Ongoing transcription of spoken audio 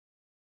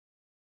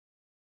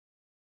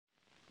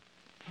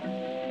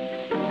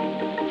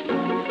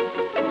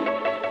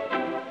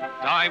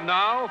Time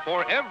now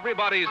for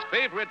everybody's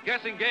favorite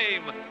guessing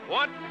game,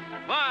 What's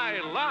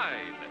My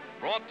Line?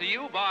 Brought to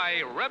you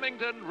by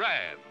Remington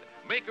Rand,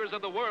 makers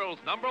of the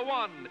world's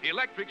 #1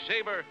 electric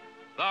shaver,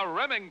 the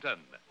Remington.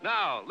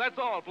 Now, let's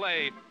all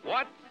play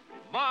What's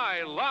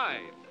My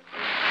Line?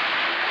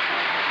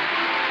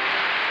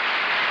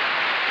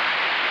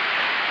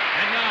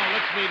 And now,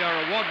 let's meet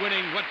our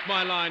award-winning What's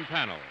My Line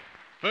panel.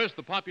 First,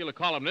 the popular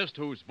columnist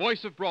whose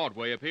voice of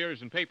Broadway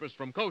appears in papers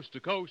from coast to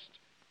coast,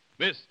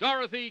 Miss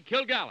Dorothy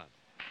Kilgallen.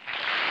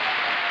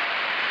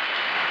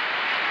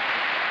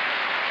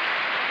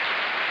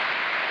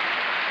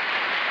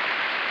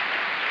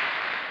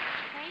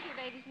 Thank you,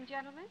 ladies and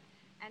gentlemen.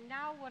 And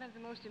now one of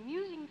the most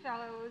amusing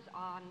fellows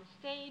on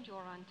stage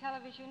or on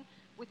television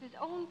with his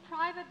own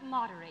private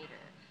moderator,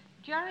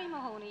 Jerry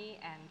Mahoney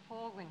and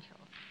Paul Winchell.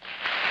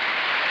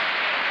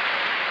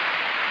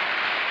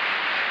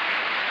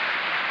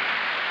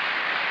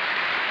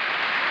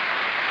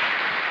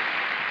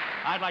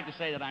 I'd like to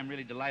say that I'm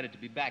really delighted to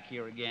be back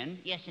here again.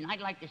 Yes, and I'd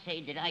like to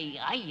say that Hey,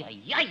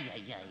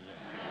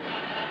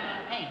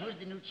 who's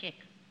the new chick?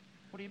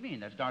 What do you mean?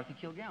 That's Dorothy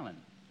Kilgallen.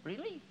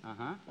 Really?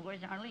 Uh-huh. Well,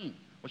 where's Arlene?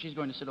 Well, she's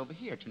going to sit over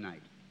here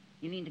tonight.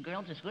 You mean the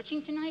girls are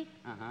switching tonight?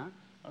 Uh-huh.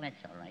 Well,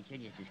 that's all right. You're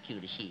just as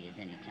cute as she is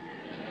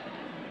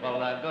anytime. Well,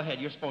 go ahead.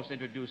 You're supposed to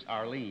introduce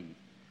Arlene.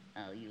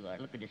 Oh, you are.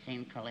 Look at the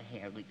same color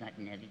hair we got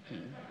and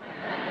everything.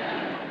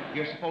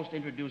 You're supposed to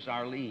introduce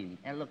Arlene.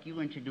 Look, you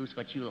introduce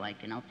what you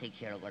like, and I'll take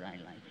care of what I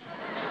like.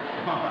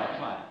 All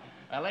right,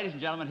 fine. Ladies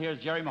and gentlemen, here's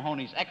Jerry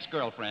Mahoney's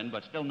ex-girlfriend,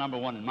 but still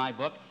 #1 in my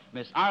book,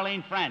 Miss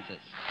Arlene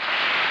Francis.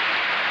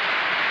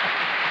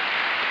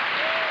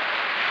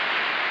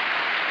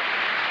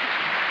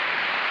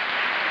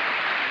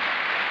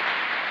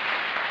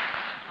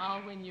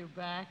 I'll win you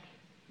back.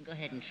 Go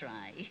ahead and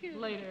try.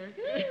 Later.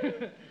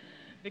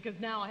 Because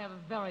now I have a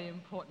very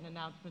important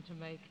announcement to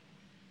make.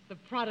 The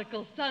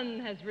prodigal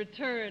son has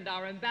returned.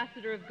 Our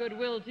ambassador of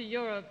goodwill to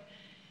Europe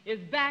is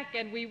back,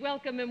 and we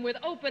welcome him with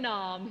open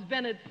arms,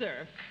 Bennett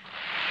Cerf.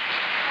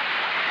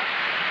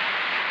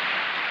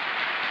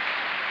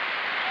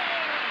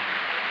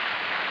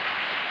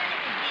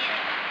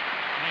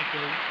 Thank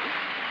you.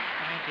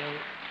 Thank you.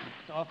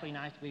 It's awfully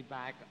nice to be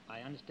back. I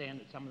understand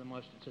that some of the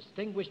most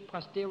distinguished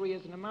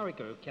posteriors in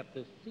America have kept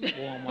the seat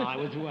warm while I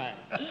was away.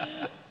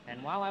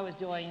 And while I was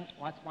doing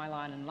What's My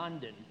Line in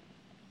London,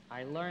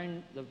 I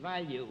learned the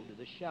value to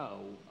the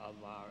show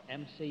of our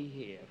MC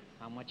here,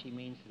 how much he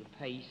means to the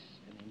pace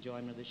and the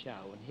enjoyment of the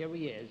show. And here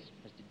he is,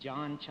 Mr.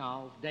 John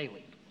Charles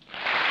Daly.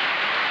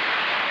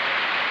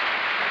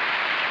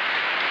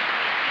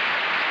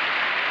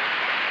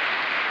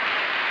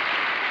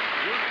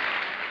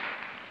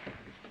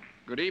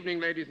 Good evening,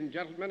 ladies and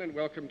gentlemen, and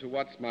welcome to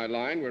What's My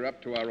Line. We're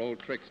up to our old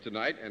tricks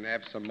tonight and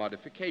have some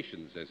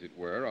modifications, as it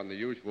were, on the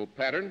usual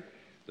pattern.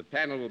 The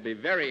panel will be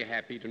very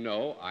happy to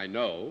know, I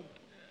know,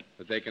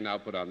 that they can now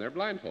put on their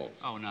blindfolds.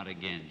 Oh, not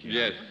again, Jim.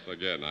 Yes,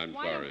 again, I'm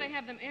Why sorry. don't they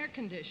have them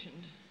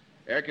air-conditioned?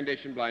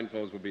 Air-conditioned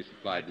blindfolds will be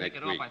supplied next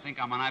Take it week. off. I think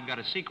I've got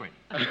a secret.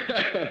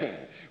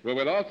 Well,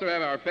 we'll also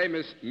have our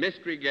famous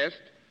mystery guest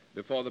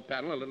before the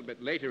panel a little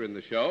bit later in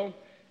the show,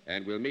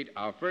 and we'll meet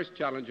our first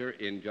challenger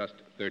in just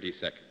 30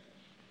 seconds.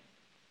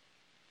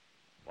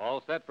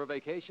 All set for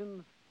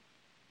vacation?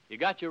 You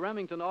got your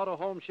Remington Auto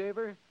Home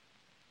Shaver?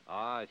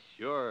 Ah,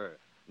 sure.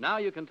 Now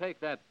you can take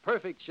that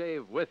perfect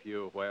shave with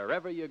you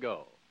wherever you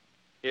go.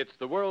 It's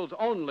the world's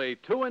only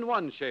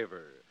 2-in-1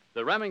 shaver,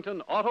 the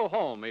Remington Auto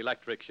Home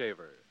Electric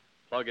Shaver.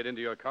 Plug it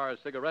into your car's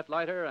cigarette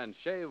lighter and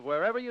shave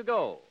wherever you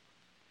go.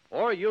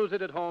 Or use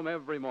it at home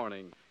every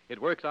morning.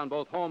 It works on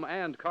both home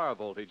and car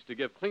voltage to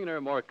give cleaner,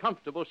 more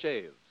comfortable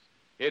shaves.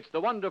 It's the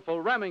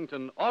wonderful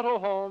Remington Auto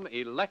Home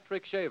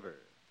Electric Shaver.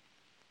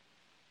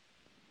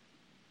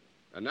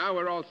 And now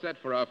we're all set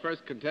for our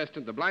first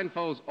contestant. The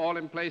blindfolds all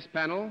in place,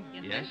 panel?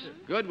 Yes.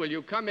 Good. Will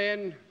you come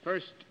in,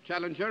 first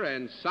challenger,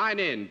 and sign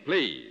in,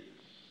 please?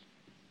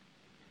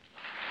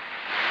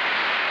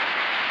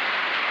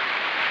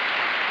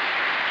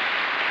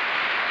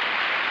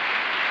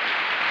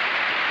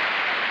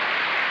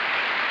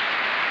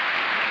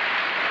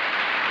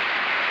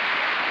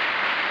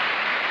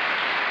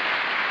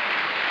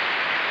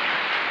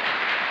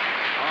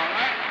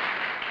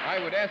 I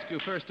would ask you,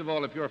 first of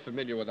all, if you're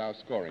familiar with our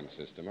scoring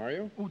system, are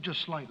you? Oh,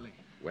 just slightly.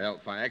 Well,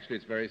 fine. Actually,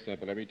 it's very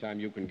simple. Every time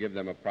you can give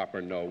them a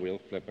proper no, we'll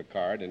flip a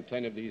card, and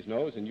 10 of these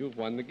no's, and you've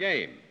won the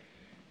game.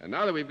 And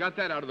now that we've got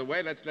that out of the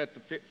way, let's let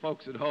the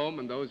folks at home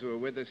and those who are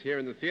with us here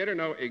in the theater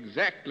know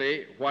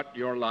exactly what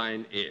your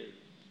line is.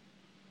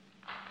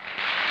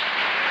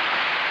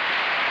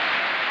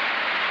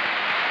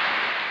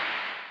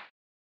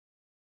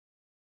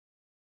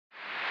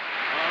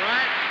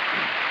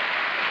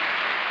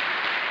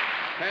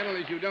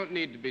 Panelists, you don't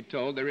need to be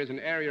told. There is an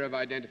area of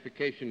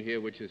identification here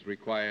which is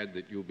required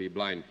that you be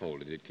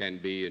blindfolded. It can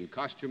be in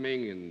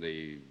costuming, in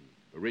the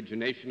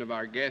origination of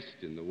our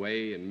guest, in the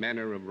way and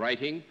manner of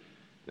writing.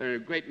 There are a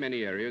great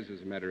many areas,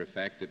 as a matter of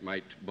fact, that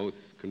might both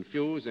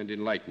confuse and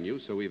enlighten you,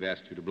 so we've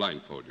asked you to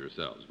blindfold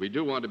yourselves. We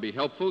do want to be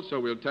helpful, so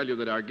we'll tell you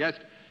that our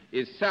guest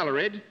is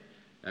salaried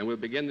And we'll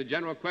begin the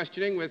general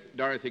questioning with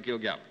Dorothy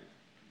Kilgallen.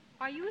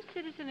 Are you a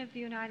citizen of the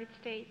United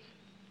States?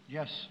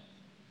 Yes.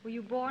 Were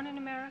you born in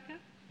America?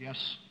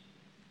 Yes.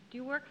 Do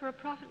you work for a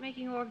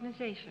profit-making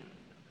organization?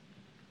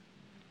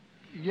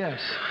 Yes.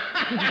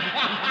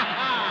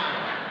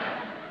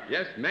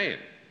 Yes, ma'am.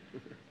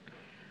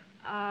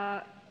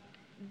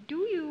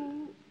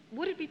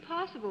 Would it be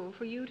possible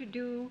for you to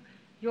do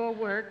your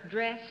work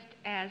dressed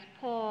as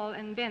Paul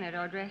and Bennett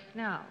are dressed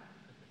now?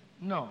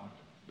 No.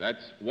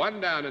 That's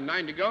 1 down and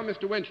 9 to go,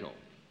 Mr. Winchell.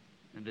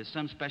 And there's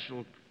some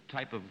special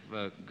type of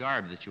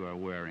garb that you are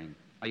wearing.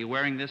 Are you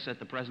wearing this at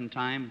the present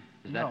time?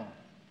 No.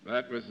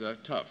 That was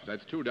tough.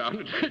 That's 2 down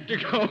and 10 to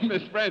go,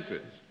 Miss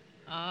Francis.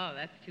 Oh,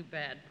 that's too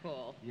bad,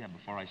 Paul. Yeah,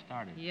 before I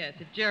started. Yes,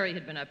 if Jerry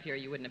had been up here,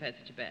 you wouldn't have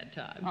had such a bad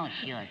time. Oh,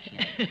 sure.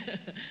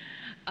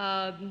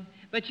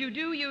 But you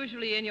do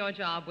usually in your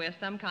job wear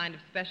some kind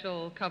of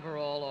special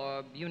coverall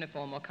or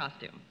uniform or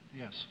costume.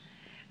 Yes.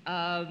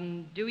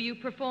 Do you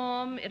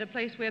perform at a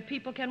place where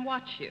people can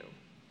watch you?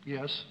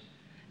 Yes.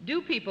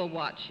 Do people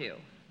watch you?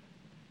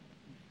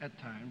 At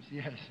times,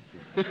 yes.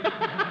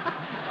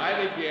 I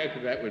think the answer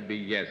to that would be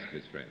yes,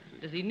 Miss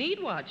Francis. Does he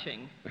need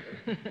watching?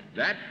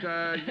 That,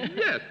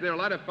 yes. There are a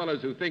lot of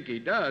fellows who think he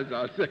does,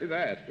 I'll say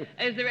that.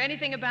 Is there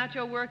anything about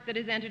your work that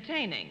is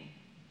entertaining?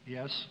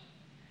 Yes.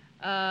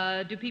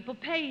 Do people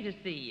pay to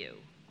see you?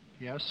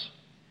 Yes.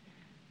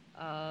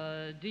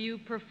 Do you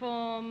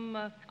perform?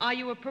 Are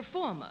you a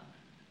performer?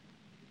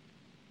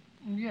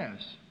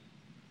 Yes.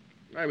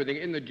 I would think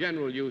in the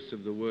general use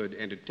of the word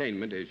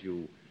entertainment, as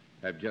you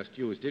have just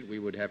used it, we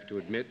would have to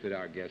admit that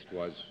our guest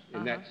was,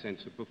 in that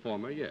sense, a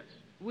performer, yes.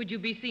 Would you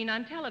be seen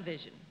on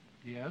television?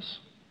 Yes.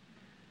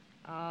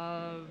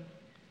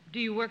 Do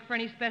you work for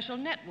any special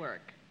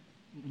network?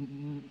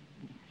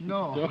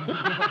 No. 3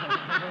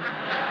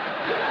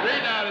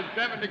 down and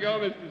 7 to go,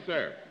 Mr.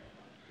 Sir.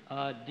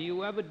 Do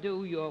you ever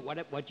do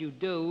what you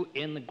do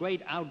in the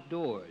great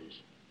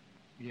outdoors?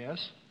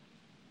 Yes.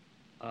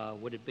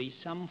 Would it be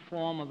some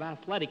form of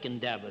athletic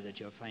endeavor that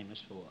you're famous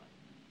for?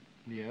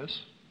 Yes.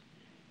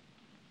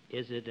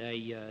 Is it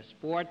a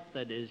sport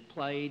that is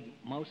played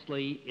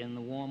mostly in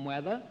the warm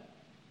weather?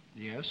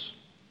 Yes.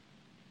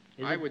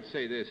 I would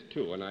say this,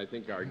 too, and I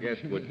think our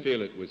guest would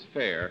feel it was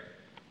fair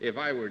if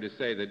I were to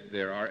say that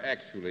there are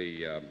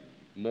actually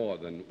more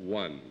than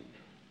one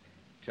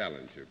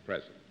challenger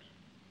present.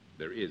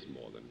 There is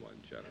more than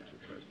one challenger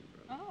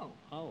present, brother.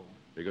 Oh.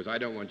 Because I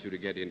don't want you to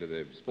get into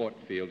the sport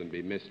field and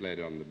be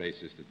misled on the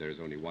basis that there's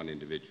only one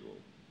individual.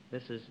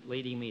 This is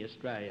leading me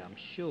astray, I'm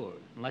sure.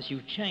 Unless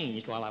you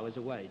changed while I was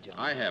away, John.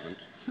 I haven't.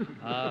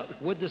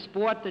 Would the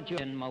sport that you're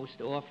in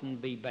most often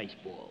be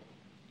baseball?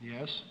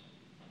 Yes.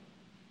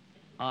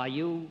 Are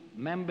you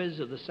members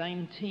of the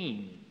same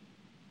team?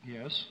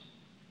 Yes.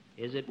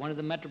 Is it one of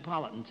the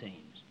metropolitan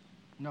teams?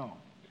 No.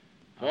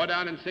 4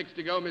 down and 6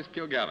 to go, Miss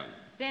Kilgallen.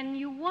 Then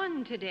you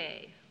won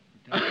today.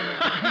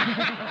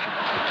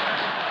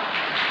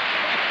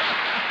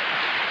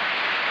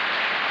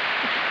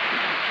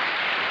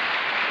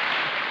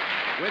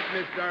 With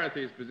Miss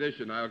Dorothy's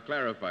position, I'll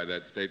clarify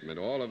that statement.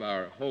 All of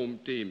our home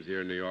teams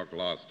here in New York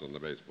lost on the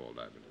baseball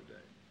diamond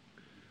today.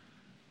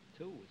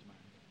 2 was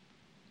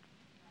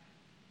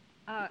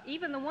mine.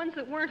 Even the ones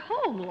that weren't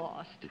home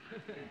lost.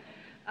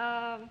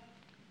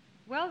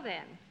 Well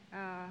then,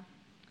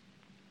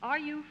 are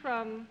you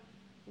from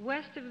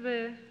west of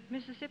the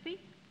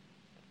Mississippi?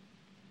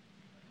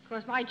 Of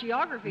course, my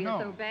geography is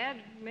so bad,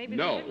 maybe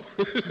No.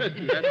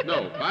 That's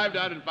no. 5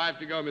 down and 5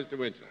 to go, Mr.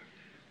 Winchell.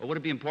 Well, would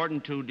it be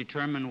important to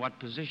determine what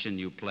position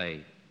you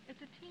play?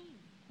 It's a team.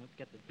 Let's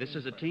get the This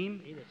is a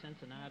team? Either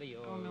Cincinnati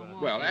or...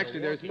 Well, actually,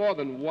 there's more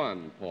than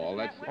one, Paul.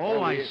 That's Oh,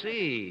 all I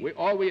see.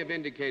 All we have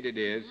indicated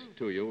is,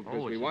 to you, because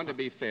Oh, we it's want to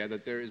be fair,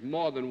 that there is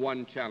more than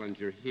one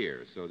challenger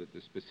here, so that the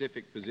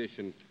specific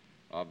position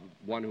of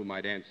one who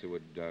might answer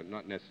would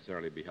not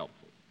necessarily be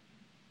helpful.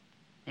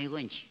 Hey,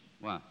 Lynch.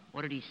 What?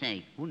 What did he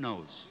say? Who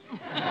knows?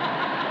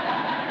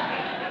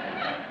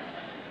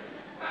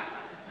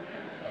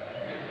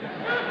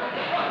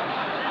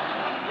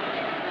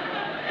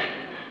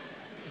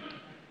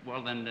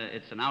 Well, then,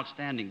 it's an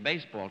outstanding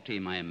baseball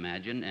team, I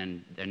imagine,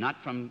 and they're not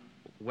from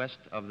west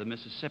of the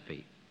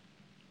Mississippi.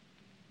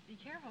 Be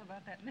careful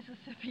about that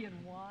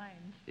Mississippian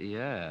wine.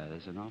 Yeah,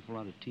 there's an awful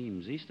lot of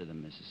teams east of the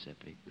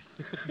Mississippi.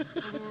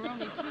 Well, there were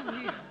only 2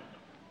 here.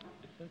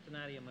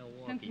 Cincinnati or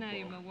Milwaukee.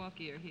 Cincinnati Paul. and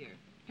Milwaukee are here.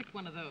 Pick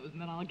one of those,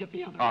 and then I'll get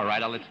the other. All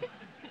right, I'll let you...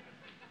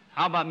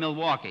 How about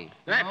Milwaukee?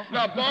 That's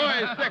the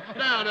boys. 6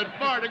 down and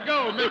 4 to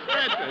go, Miss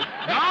Francis.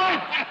 No!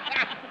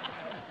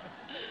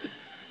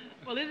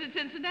 Well, is it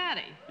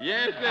Cincinnati?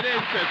 Yes, it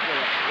is,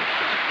 Cincinnati.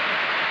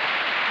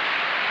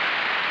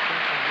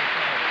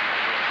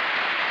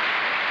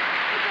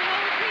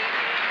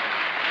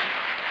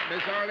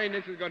 Miss Arlene,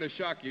 this is going to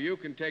shock you. You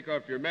can take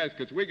off your mask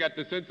because we got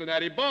the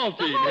Cincinnati ball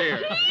team here.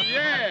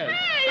 Yes.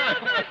 Hey, how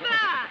about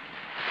that?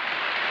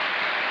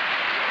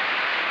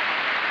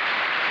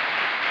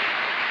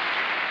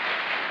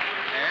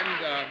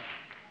 And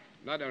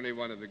not only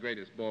one of the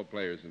greatest ball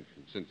players in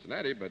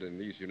Cincinnati, but in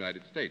these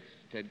United States.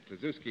 Ted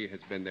Kluszewski has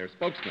been their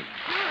spokesman.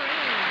 Sure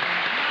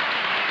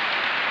is.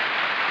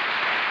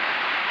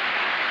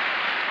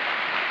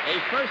 A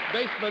first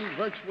baseman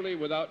virtually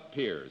without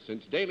peers.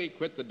 Since Daly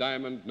quit the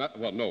diamond,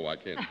 well, no, I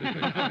can't say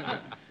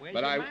that. Where's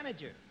But the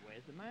manager?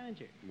 Where's the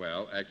manager?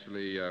 Well,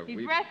 actually,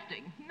 He's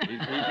resting. He's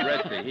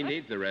resting. He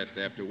needs the rest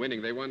after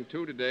winning. They won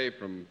 2 today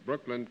from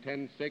Brooklyn,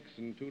 10-6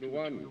 and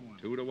 2-1.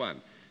 2-1.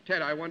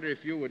 Ted, I wonder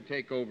if you would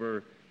take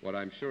over what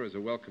I'm sure is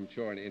a welcome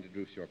chore and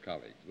introduce your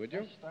colleagues, would you?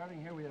 Yes,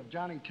 starting here, we have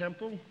Johnny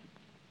Temple,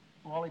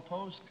 Wally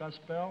Post, Gus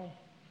Bell,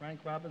 Frank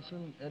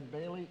Robinson, Ed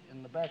Bailey.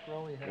 In the back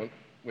row, we have Well,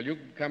 will you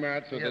come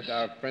out so Yes. that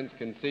our friends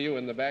can see you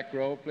in the back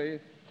row, please?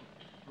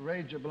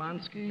 Ray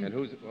Jablonski. And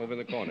who's over in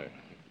the corner?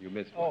 You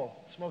missed one. Oh,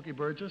 Smokey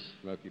Burgess,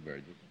 Smokey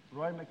Burgess.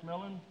 Roy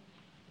McMillan,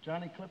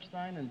 Johnny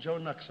Klipstein, and Joe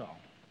Nuxall.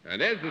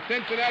 And there's the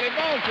Cincinnati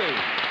ball team.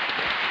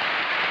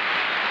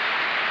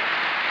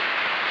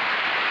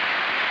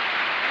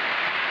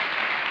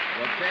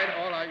 Well, Ted,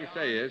 all I can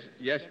say is,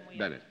 yes, Can we have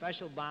Bennett. a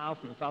special bow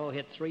from the fellow who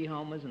hit 3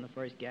 homers in the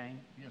first game?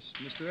 Yes,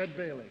 Mr. Ed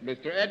Bailey.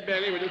 Mr. Ed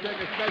Bailey, will you take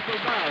a special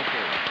bow,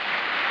 please?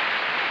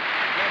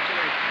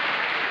 Congratulations.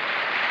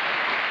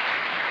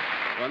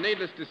 Well,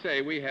 needless to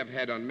say, we have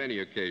had on many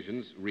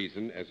occasions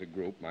reason as a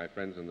group, my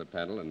friends on the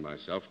panel and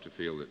myself, to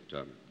feel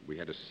that we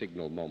had a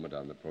signal moment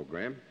on the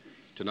program.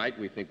 Tonight,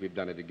 we think we've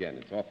done it again.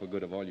 It's awful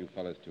good of all you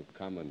fellas to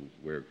come, and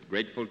we're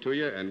grateful to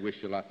you and wish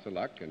you lots of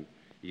luck. And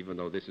even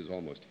though this is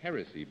almost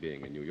heresy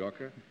being a New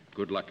Yorker,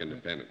 good luck,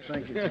 Independence.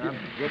 Thank you, Tom.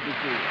 Good to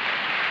see you.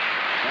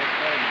 Thanks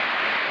very much.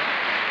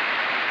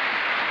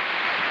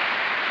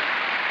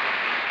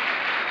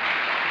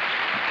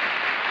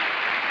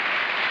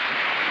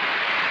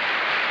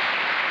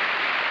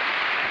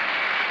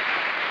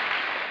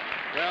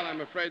 Well,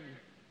 I'm afraid...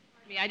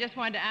 I just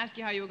wanted to ask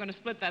you how you were going to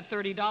split that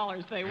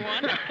 $30 they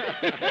won.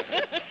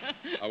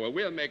 Oh, well,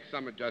 we'll make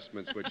some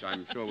adjustments, which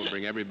I'm sure will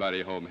bring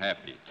everybody home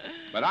happy.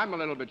 But I'm a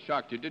little bit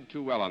shocked. You did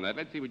too well on that.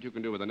 Let's see what you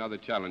can do with another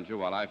challenger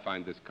while I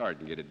find this card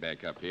and get it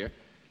back up here.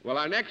 Well,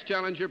 our next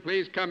challenger,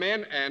 please come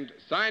in and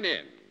sign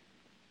in.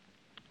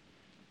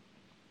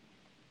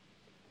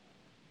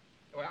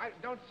 Well,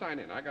 don't sign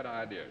in. I got an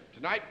idea.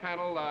 Tonight,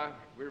 panel,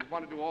 we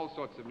want to do all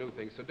sorts of new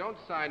things, so don't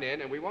sign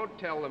in, and we won't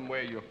tell them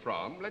where you're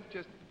from. Let's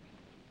just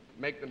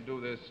make them do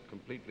this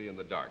completely in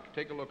the dark.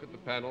 Take a look at the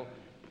panel.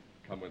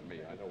 Come with me.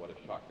 I know what a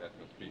shock that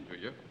must be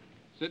to you.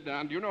 Sit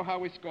down. Do you know how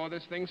we score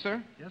this thing,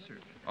 sir? Yes, sir.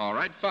 All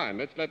right, fine.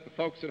 Let's let the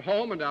folks at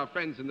home and our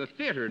friends in the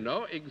theater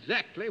know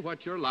exactly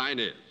what your line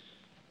is.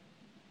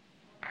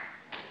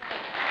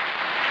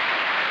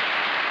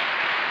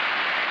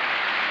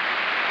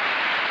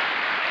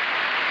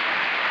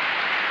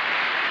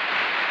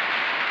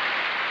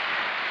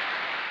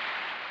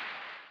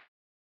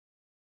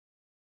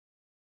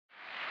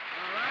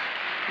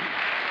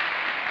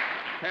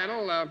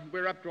 Panel,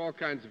 we're up to all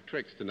kinds of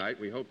tricks tonight.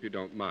 We hope you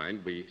don't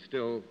mind. We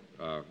still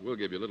will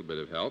give you a little bit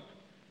of help.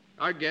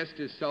 Our guest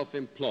is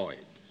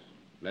self-employed.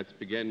 Let's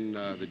begin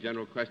the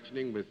general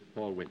questioning with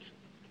Paul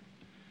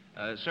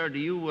Winchell. Sir, do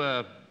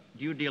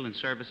you deal in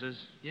services?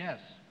 Yes.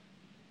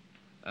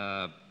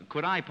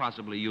 Could I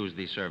possibly use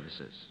these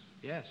services?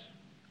 Yes.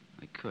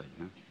 I could,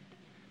 huh?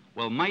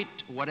 Well, might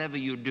whatever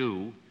you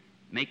do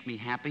make me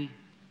happy?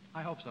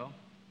 I hope so.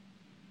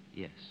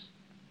 Yes.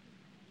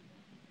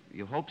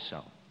 You hope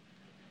so.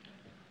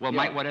 Well, Yeah.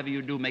 might whatever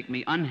you do make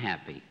me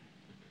unhappy?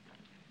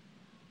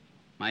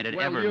 Might it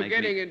Well, ever you're make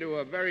getting me... into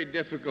a very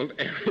difficult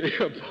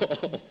area,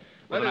 Paul.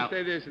 Let Well, us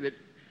say this, that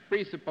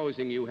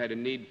presupposing you had a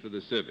need for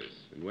the service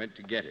and went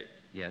to get it,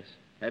 Yes.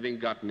 having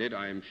gotten it,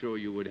 I am sure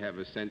you would have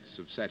a sense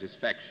of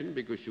satisfaction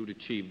because you'd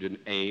achieved an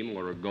aim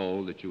or a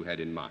goal that you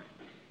had in mind.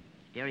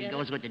 There he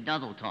goes with the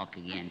double talk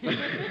again.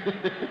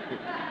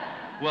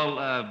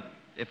 Well,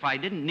 if I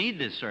didn't need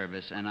this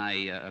service and I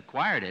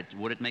acquired it,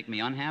 would it make me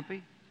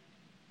unhappy?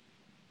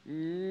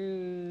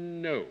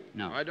 No.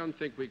 No. I don't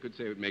think we could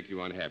say it would make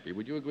you unhappy.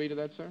 Would you agree to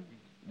that, sir?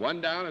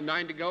 1 down and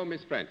 9 to go,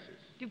 Miss Francis.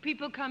 Do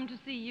people come to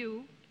see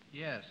you?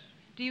 Yes.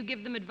 Do you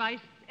give them advice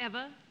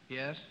ever?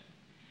 Yes.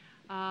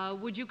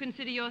 Would you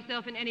consider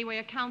yourself in any way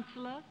a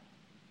counselor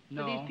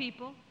for these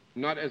people?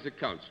 Not as a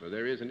counselor.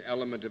 There is an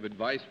element of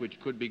advice which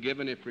could be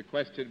given if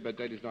requested, but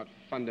that is not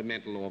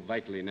fundamental or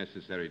vitally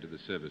necessary to the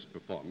service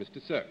performed. Mr.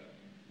 Sir.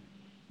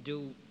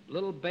 Do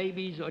little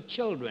babies or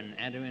children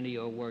enter into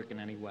your work in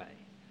any way?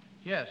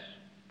 Yes.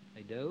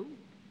 They do?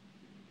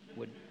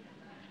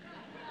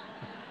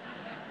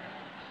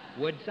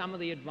 Would some of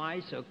the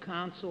advice or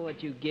counsel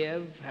that you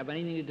give have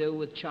anything to do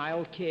with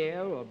child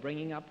care or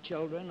bringing up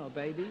children or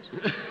babies?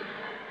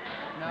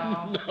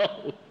 No.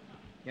 No.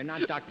 You're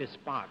not Dr.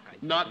 Spock.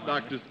 Not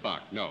Dr.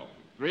 Spock, no.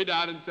 3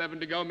 down and 7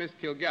 to go, Miss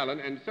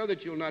Kilgallen. And so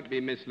that you'll not be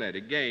misled,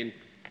 again,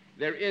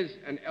 there is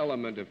an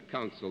element of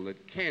counsel that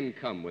can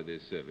come with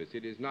this service.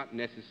 It is not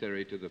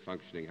necessary to the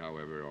functioning,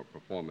 however, or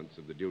performance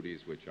of the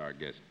duties which our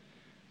guest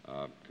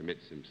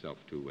commits himself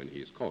to when he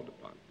is called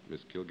upon.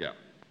 Miss Kilgallen.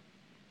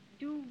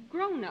 Do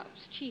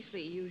grown-ups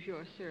chiefly use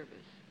your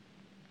service?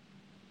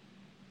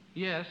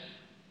 Yes.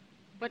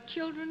 But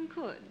children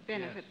could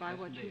benefit Yes, by yes,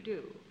 what you indeed.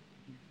 do.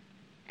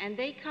 And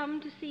they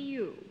come to see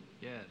you.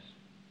 Yes.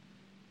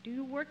 Do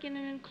you work in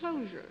an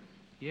enclosure?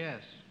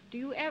 Yes. Do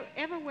you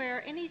ever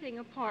wear anything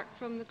apart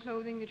from the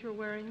clothing that you're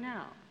wearing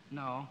now?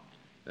 No.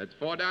 That's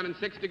 4 down and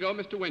 6 to go,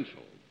 Mr.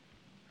 Winchell.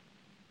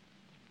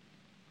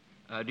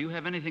 Do you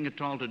have anything at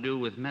all to do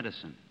with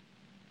medicine?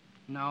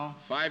 No.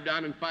 5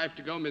 down and 5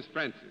 to go, Miss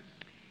Francis.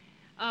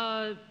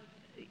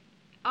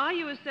 Are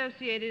you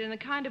associated in the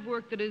kind of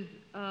work that is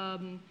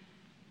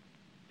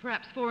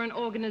perhaps for an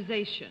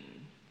organization?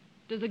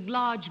 Does a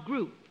large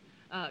group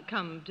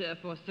come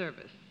for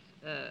service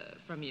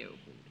from you?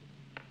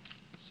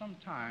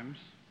 Sometimes.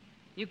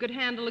 You could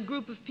handle a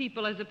group of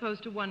people as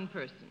opposed to one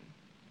person?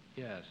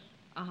 Yes.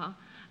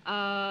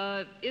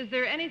 Uh-huh. Is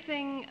there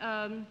anything...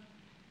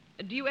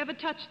 do you ever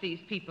touch these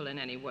people in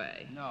any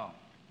way? No.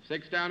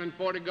 6 down and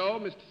 4 to go,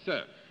 Mr.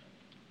 Cerf.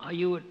 Are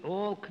you at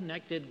all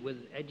connected with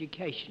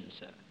education,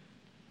 sir?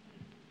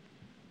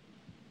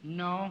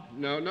 No.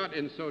 No, not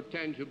in so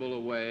tangible a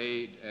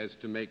way as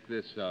to make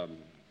this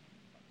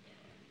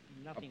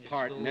Nothing a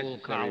part, at school,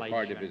 necessary college,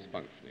 part of or his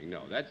functioning.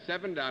 No, that's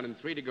 7 down and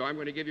 3 to go. I'm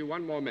going to give you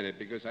 1 more minute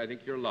because I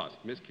think you're lost.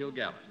 Miss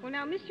Kilgallen. Well,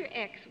 now, Mr.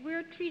 X,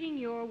 we're treating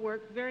your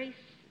work very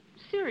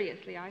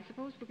seriously, I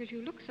suppose, because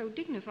you look so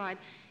dignified.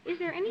 Is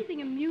there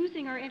anything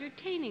amusing or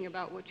entertaining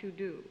about what you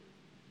do?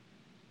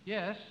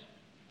 Yes.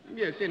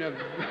 Yes, in a...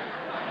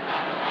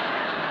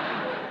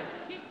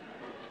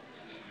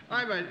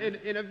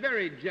 in a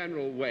very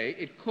general way,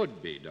 it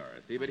could be,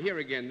 Dorothy, but here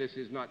again, this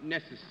is not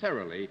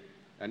necessarily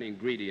an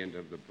ingredient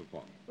of the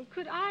performance. Well,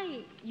 could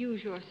I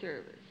use your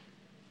service?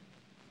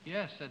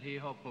 Yes, said he,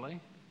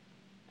 hopefully.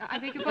 I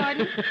beg your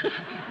pardon?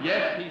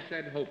 Yes, he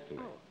said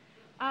hopefully.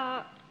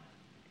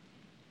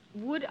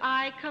 Would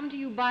I come to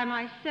you by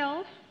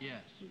myself?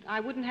 Yes. I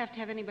wouldn't have to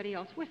have anybody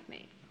else with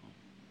me.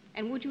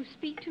 And would you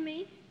speak to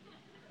me?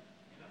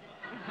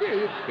 Yeah,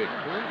 you speak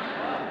to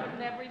him.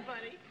 Wouldn't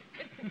everybody?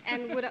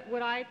 And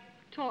would I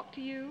talk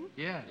to you?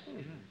 Yes,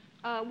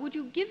 yes. Would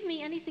you give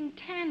me anything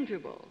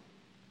tangible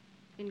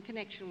in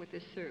connection with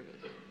this service?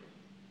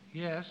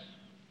 Yes.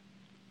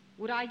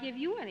 Would I give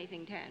you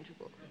anything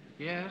tangible?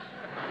 Yes.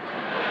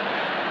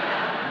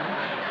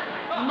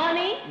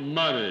 Money?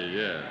 Money,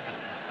 yeah.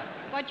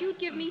 But you'd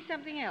give me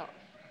something else.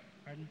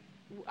 Pardon?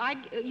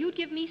 You'd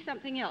give me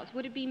something else.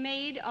 Would it be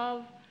made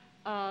of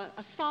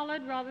a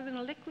solid rather than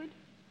a liquid?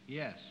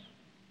 Yes.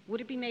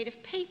 Would it be made of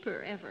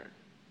paper ever?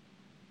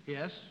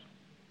 Yes.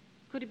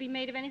 Could it be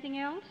made of anything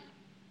else?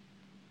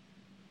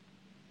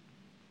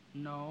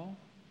 No.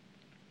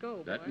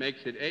 Go, That boy. makes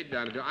it 8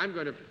 down. I'm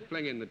going to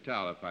fling in the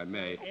towel, if I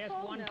may. Ask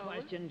Oh, one no.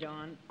 question,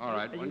 John. All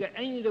right, Has one- you got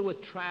anything to do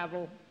with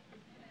travel?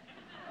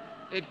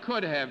 It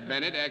could have,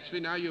 Bennett.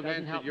 Actually, now you've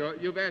Doesn't help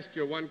you've asked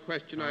your one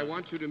question. I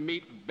want you to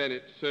meet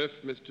Bennett Cerf,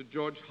 Mr.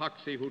 George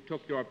Hoxie, who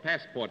took your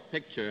passport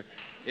picture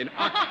in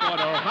Oxford,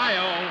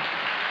 Ohio.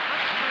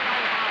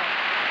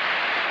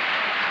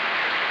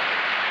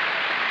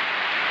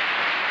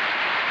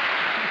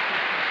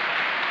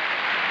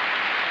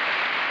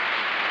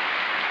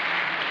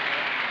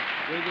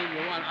 Within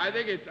the one. I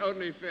think it's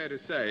only fair to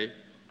say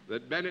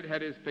that Bennett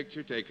had his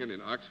picture taken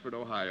in Oxford,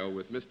 Ohio,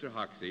 with Mr.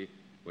 Hoxie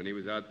when he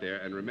was out there,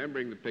 and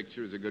remembering the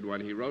picture is a good one,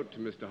 he wrote to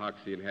Mr.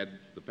 Hoxie and had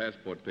the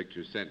passport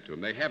picture sent to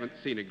him. They haven't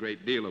seen a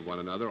great deal of one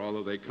another,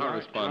 although they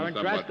correspond You weren't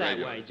somewhat dressed that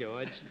regularly. way,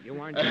 George. You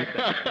weren't dressed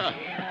that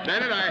way.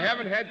 Bennett, I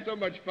haven't had so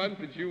much fun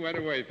since you went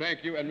away.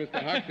 Thank you. And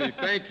Mr. Hoxie,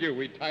 thank you.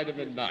 We tied him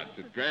in knots.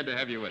 It's glad to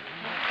have you with us.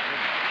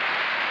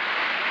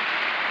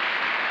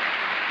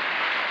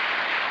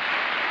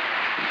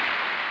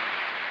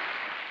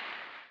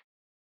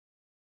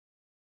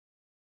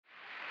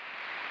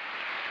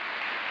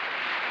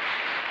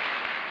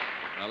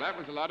 Well, that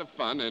was a lot of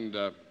fun, and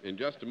in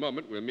just a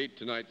moment we'll meet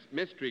tonight's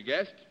mystery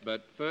guest,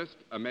 but first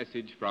a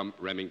message from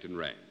Remington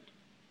Rand.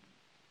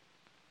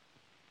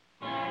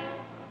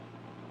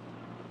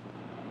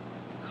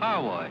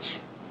 Car wash.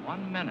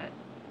 1 minute.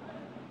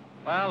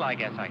 Well, I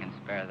guess I can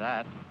spare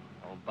that.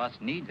 Old bus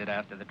needs it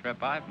after the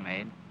trip I've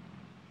made.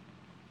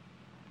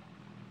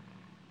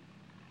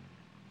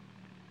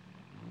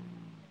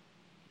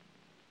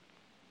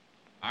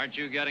 Aren't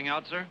you getting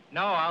out, sir?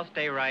 No, I'll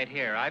stay right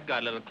here. I've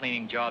got a little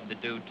cleaning job to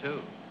do,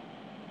 too.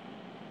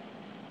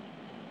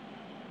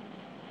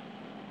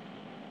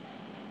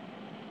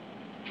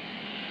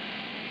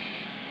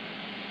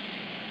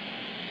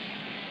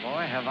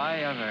 Boy, have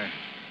I ever.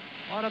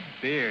 What a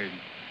beard.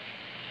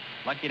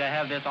 Lucky to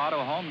have this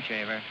auto home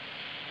shaver.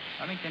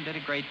 Remington did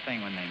a great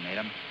thing when they made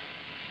him.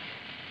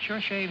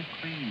 Sure shaves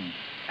clean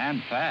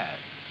and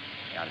fast.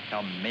 They ought to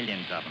sell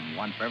millions of them,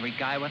 one for every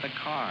guy with a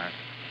car.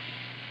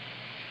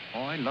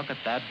 Boy, look at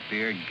that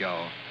beard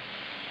go.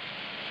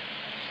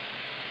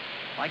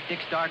 Like Dick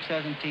Stark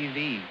says in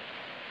TV,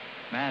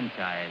 man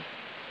size.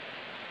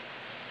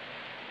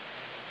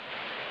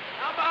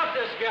 How about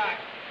this guy?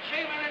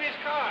 Shaving in his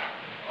car.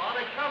 All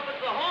the comforts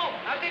of home.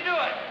 How's he do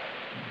it?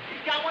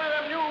 He's got one of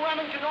them new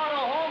Remington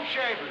Auto home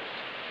shavers.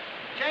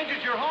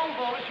 Changes your home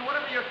voltage to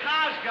whatever your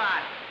car's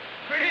got.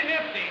 Pretty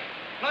nifty.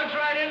 Plugs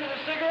right into the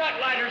cigarette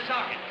lighter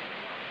socket.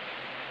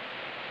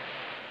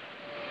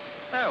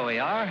 There we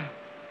are.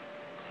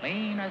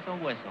 Clean as a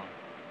whistle.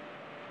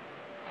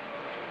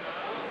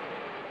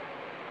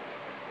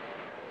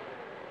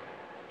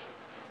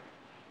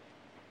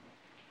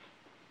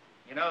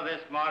 You know,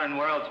 this modern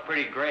world's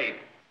pretty great.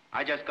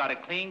 I just got a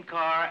clean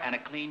car and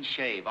a clean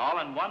shave, all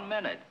in 1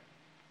 minute.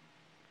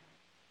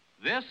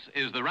 This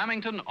is the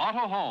Remington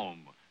Auto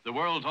Home, the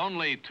world's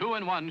only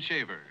 2-in-1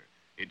 shaver.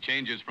 It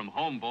changes from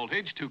home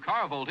voltage to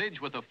car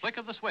voltage with a flick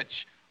of the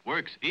switch.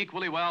 Works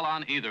equally well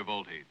on either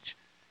voltage.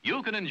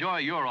 You can enjoy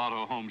your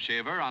Auto Home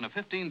shaver on a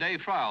 15-day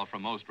trial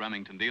from most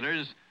Remington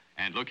dealers.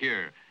 And look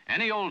here,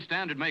 any old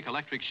standard make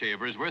electric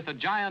shaver is worth a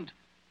giant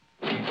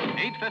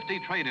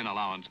 $8.50 trade-in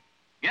allowance.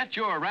 Get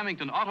your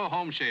Remington Auto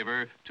Home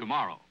shaver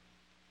tomorrow.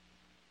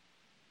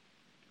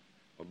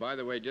 Well, by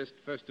the way, just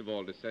first of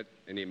all, to set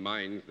any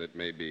minds that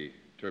may be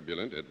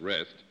turbulent at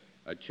rest,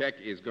 a check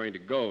is going to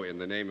go in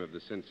the name of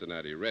the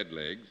Cincinnati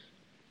Redlegs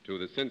to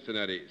the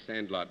Cincinnati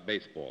Sandlot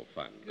Baseball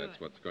Fund. Good.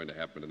 That's what's going to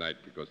happen tonight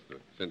because the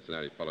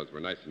Cincinnati fellows were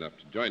nice enough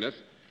to join us.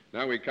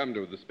 Now we come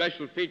to the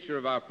special feature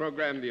of our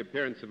program, the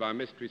appearance of our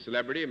mystery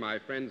celebrity. My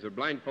friends are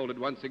blindfolded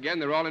once again.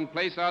 They're all in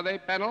place, are they,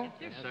 Pennell?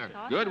 Yes, sir.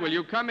 Good. Will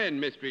you come in,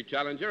 mystery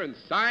challenger, and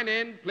sign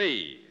in,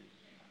 please?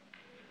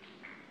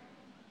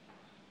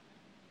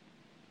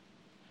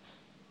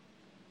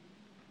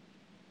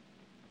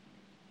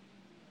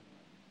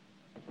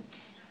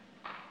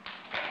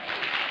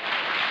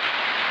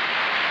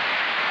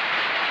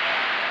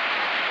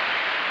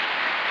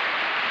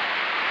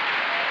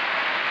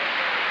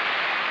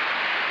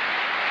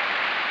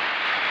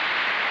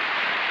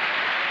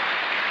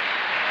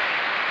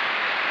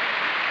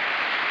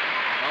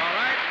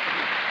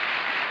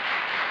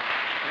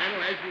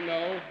 As you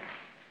know,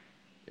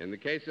 in the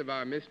case of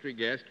our mystery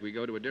guest, we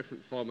go to a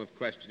different form of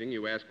questioning.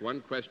 You ask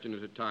one question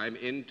at a time,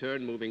 in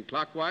turn, moving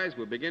clockwise.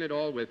 We'll begin it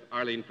all with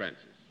Arlene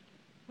Francis.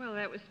 Well,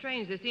 that was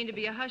strange. There seemed to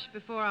be a hush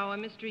before our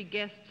mystery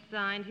guest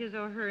signed his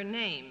or her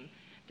name.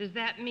 Does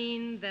that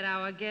mean that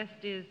our guest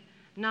is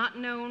not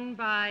known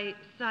by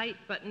sight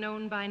but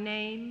known by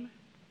name?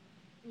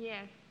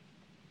 Yes.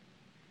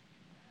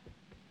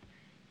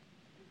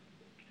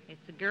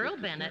 It's a girl,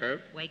 Mr. Bennett.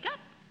 Sheriff? Wake up.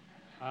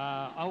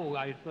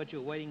 I thought you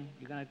were waiting.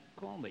 You're going to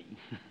call me.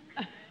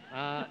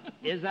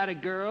 Is that a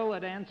girl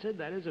that answered?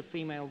 That is a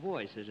female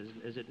voice,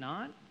 is it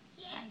not?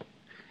 Yes.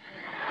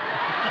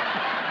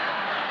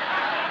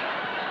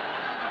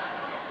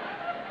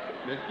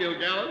 Miss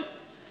Gilgallen?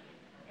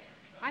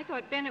 I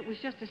thought Bennett was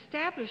just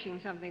establishing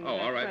something. Oh,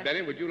 with that all right. question.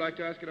 Benny, would you like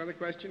to ask another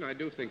question? I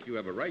do think you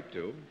have a right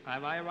to.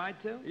 Have I a right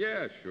to?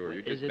 Yeah, sure.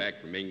 You're Is just it- back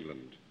from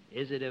England.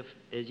 Is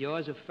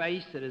yours a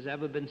face that has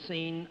ever been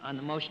seen on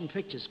the motion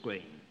picture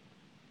screen?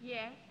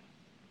 Yes.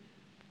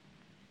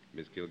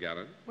 Miss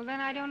Gilgallen? Well, then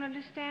I don't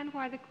understand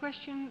why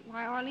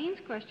Arlene's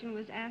question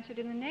was answered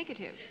in the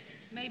negative.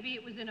 Maybe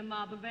it was in a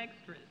mob of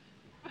extras.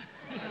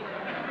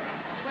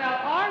 Well,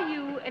 are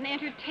you an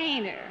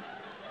entertainer?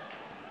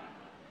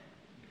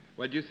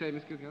 What'd you say,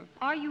 Miss Gilgallen?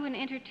 Are you an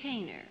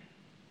entertainer?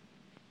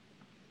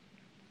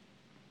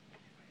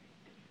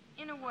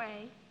 In a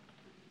way.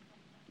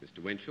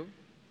 Mr. Winchell?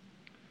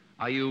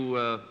 Are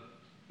you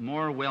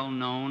more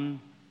well-known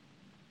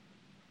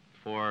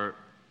for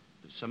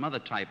some other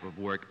type of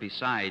work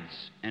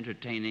besides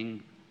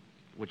entertaining,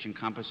 which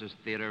encompasses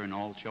theater and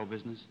all show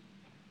business?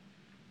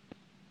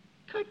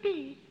 Could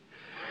be.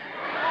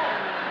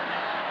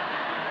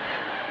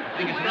 I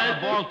think it's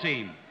another ball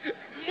team.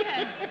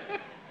 Yes.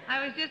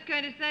 I was just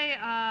going to say,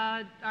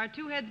 are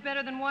two heads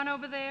better than one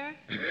over there?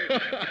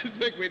 I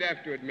think we'd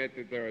have to admit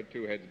that there are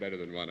two heads better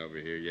than one over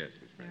here, yes,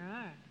 Miss There Frank.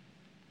 are.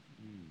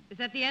 Is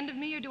that the end of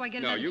me, or do I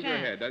get No, another you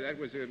chance? go ahead. That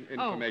was an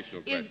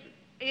informational question.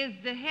 Is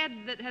the head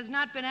that has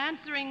not been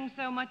answering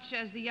so much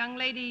as the young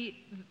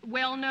lady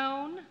well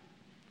known?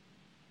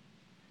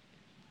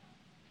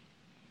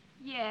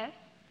 Yes.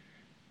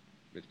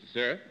 Mr.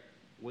 Sir?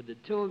 Would the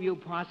two of you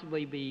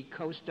possibly be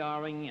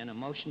co-starring in a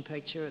motion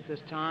picture at this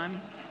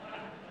time?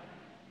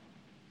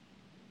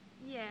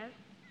 Yes.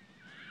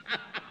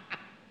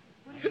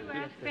 What did you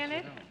ask,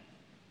 Bennett?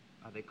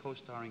 Are they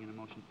co-starring in a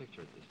motion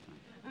picture at this time?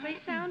 They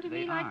sound to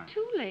They me are. like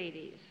two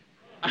ladies.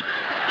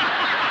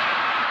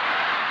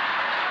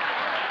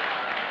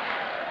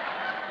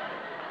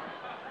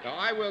 Now,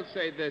 I will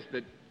say this,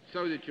 that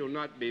so that you'll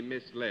not be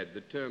misled,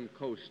 the term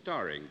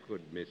co-starring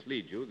could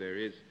mislead you. There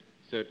is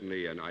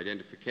certainly an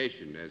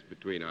identification as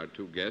between our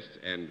two guests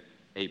and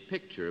a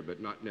picture,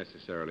 but not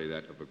necessarily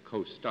that of a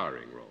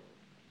co-starring role.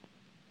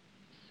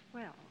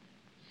 Swell.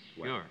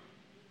 Sure.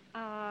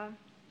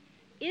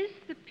 Is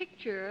the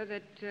picture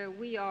that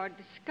we are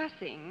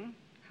discussing,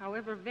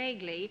 however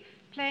vaguely,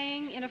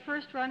 playing in a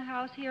first-run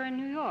house here in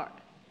New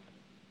York?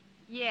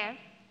 Yes.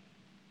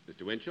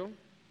 Mr. Winchell?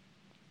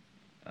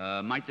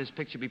 Might this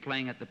picture be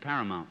playing at the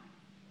Paramount?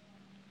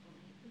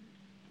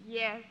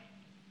 Yes.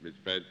 Miss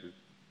Francis?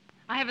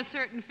 I have a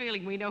certain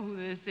feeling we know who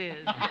this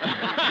is.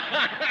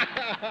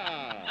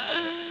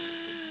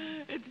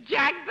 It's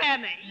Jack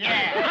Benny.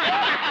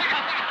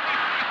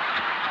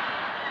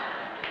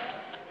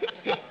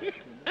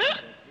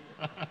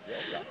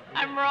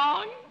 I'm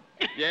wrong?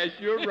 Yes,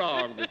 you're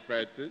wrong, Miss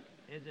Francis.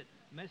 Is it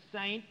Miss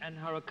Saint and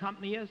her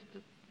accompanist?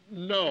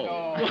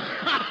 No.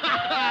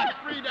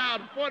 3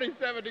 down,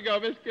 47 to go,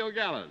 Miss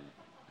Gilgallen.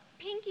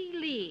 Pinky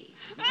Lee.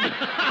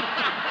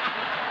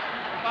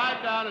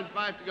 5 down and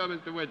 5 to go,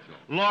 Mr. Winchell.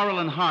 Laurel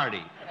and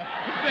Hardy.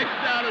 6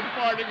 down and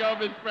 4 to go,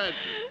 Miss Francis.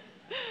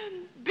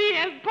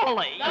 B.S.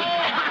 Pulley. 7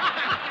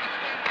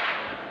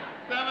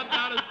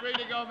 down and 3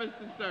 to go,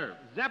 Mr. Cerf.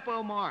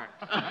 Zeppo Marx.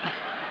 8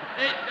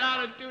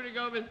 down and 2 to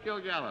go, Miss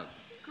Kilgallen.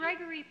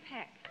 Gregory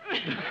Peck.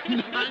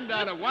 9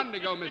 down and 1 to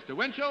go, Mr.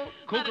 Winchell.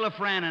 Kukla,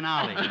 Fran, and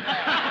Ollie.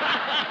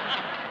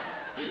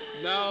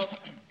 No,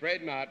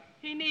 afraid not.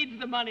 He needs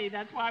the money.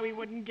 That's why we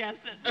wouldn't guess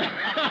it.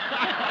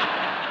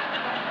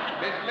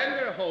 Miss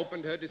Linda Hope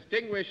and her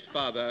distinguished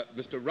father,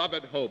 Mr.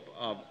 Robert Hope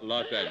of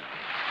Los Angeles.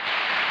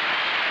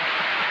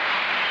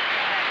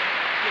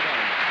 Sit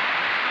down.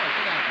 Oh,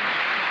 sit down.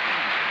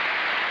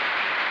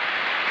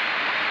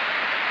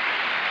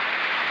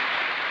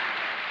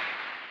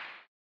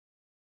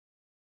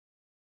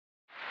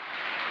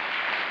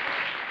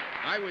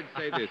 I would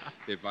say this,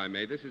 if I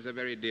may. This is a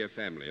very dear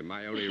family, and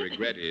my only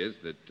regret is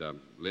that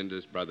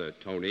Linda's brother,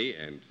 Tony,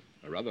 and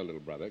her other little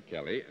brother,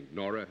 Kelly, and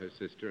Nora, her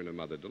sister, and her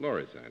mother,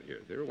 Dolores, aren't here.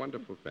 They're a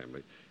wonderful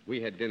family. We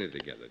had dinner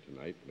together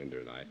tonight, Linda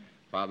and I.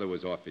 Father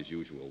was off as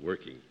usual,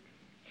 working.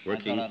 I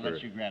thought I'd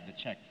let you grab the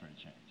check for a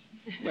change.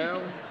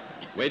 Well,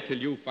 wait till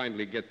you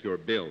finally get your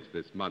bills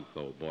this month,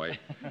 old boy,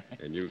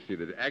 and you'll see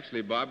that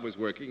actually Bob was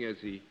working as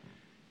he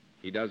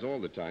does all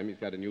the time. He's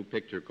got a new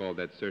picture called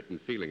That Certain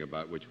Feeling,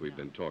 about which we've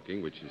been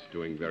talking, which is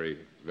doing very,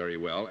 very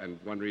well. And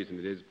one reason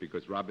it is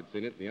because Robert's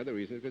in it, and the other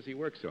reason is because he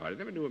works so hard. I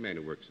never knew a man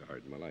who worked so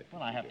hard in my life.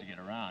 Well, I have to get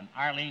around.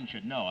 Arlene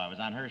should know I was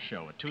on her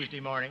show a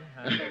Tuesday morning.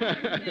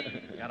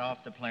 Got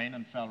off the plane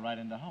and fell right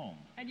into home.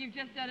 And you've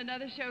just done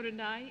another show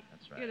tonight.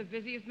 That's right. You're the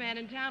busiest man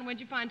in town. When'd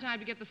you find time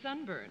to get the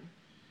sunburn?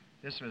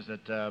 This was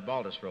at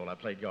Baldersroll. I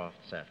played golf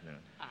this afternoon.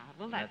 Ah,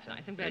 well, that's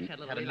nice. I'm glad you had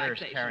a little Had a nurse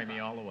relaxation. carry me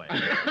all the way.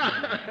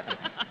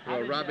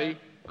 Well, Robbie,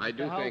 I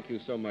do Mr. thank you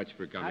so much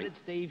for How coming. did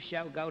Steve's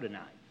show go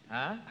tonight?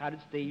 Huh? How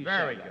did Steve's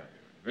Very show go? good.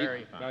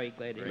 Very fine. Very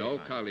glad to An hear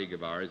old it. colleague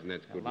of ours, and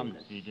that's good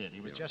Alumnus. news. He did.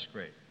 He was just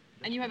great.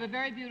 And you have a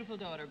very beautiful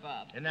daughter,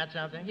 Bob. Isn't that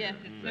something? Yes,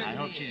 it certainly I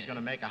hope is. she's going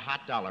to make a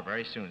hot dollar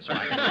very soon, so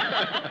I can...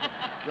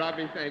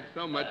 Robbie, thanks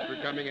so much for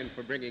coming and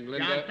for bringing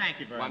Linda. John, thank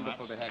you very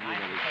Wonderful much. to have you I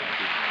with us. appreciate Thank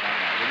you. it.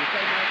 Will you say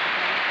more?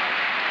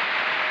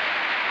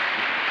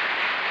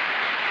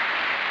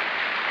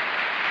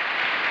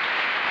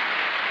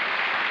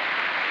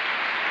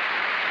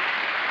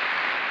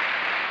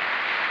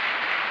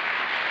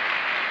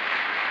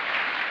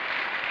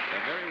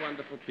 They're very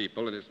wonderful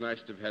people, and it's nice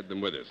to have had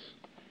them with us.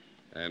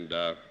 And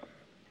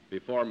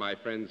before my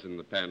friends in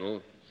the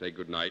panel say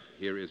good night,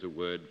 here is a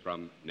word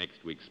from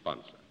next week's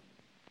sponsor.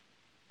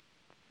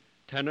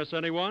 Tennis,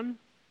 anyone?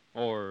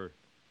 Or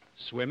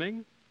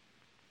swimming?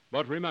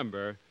 But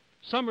remember,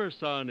 summer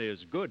sun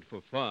is good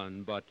for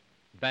fun, but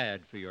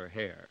bad for your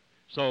hair.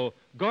 So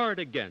guard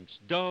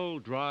against dull,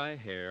 dry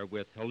hair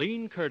with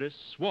Helene Curtis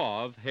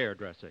Suave hair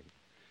dressing.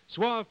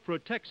 Suave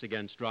protects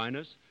against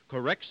dryness,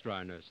 corrects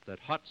dryness that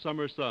hot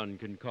summer sun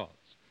can cause.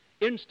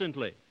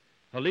 Instantly,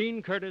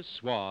 Helene Curtis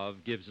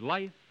Suave gives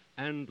life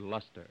and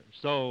luster.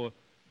 So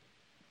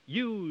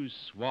use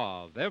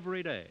Suave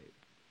every day.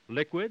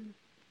 Liquid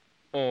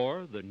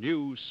or the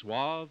new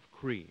Suave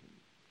Cream.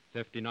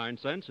 59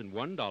 cents and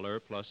 $1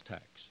 plus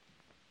tax.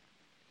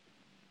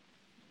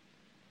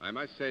 I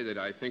must say that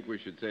I think we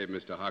should say of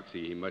Mr.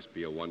 Hoxie, he must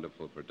be a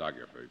wonderful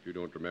photographer. If you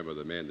don't remember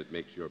the man that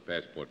makes your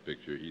passport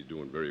picture, he's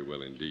doing very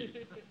well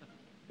indeed.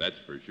 That's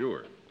for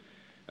sure.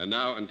 And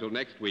now, until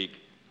next week,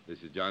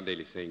 this is John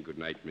Daly saying good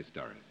night, Miss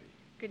Dorothy.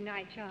 Good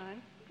night,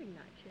 John. Good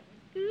night, John.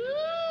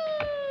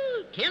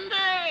 Ooh,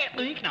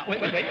 Kinder! No,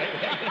 wait.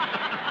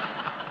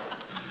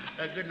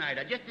 Good night.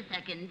 Just a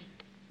second.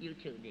 You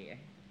too, dear.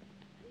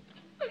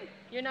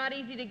 You're not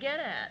easy to get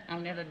at. I'll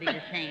never be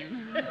the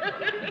same.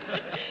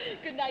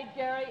 Good night,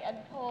 Jerry and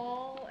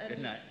Paul. And...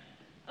 Good night.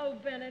 Oh,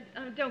 Bennett,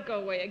 don't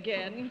go away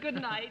again. Good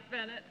night,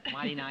 Bennett.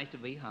 Mighty nice to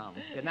be home.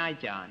 Good night,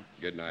 John.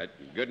 Good night.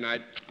 Good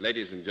night,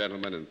 ladies and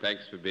gentlemen, and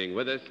thanks for being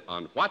with us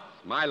on What's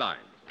My Line?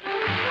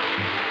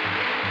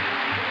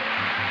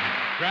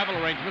 Travel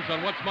arrangements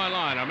on What's My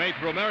Line are made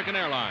through American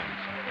Airlines.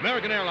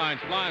 American Airlines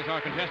flies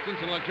our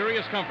contestants in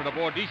luxurious comfort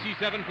aboard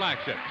DC-7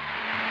 flagships.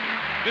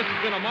 This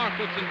has been a Mark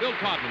Foots and Bill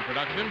Todman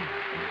production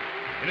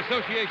in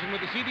association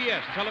with the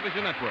CBS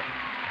Television Network.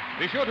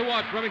 Be sure to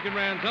watch Remington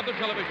Rand's other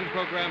television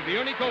program, The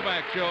Ernie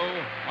Kovacs Show,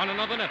 on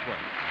another network.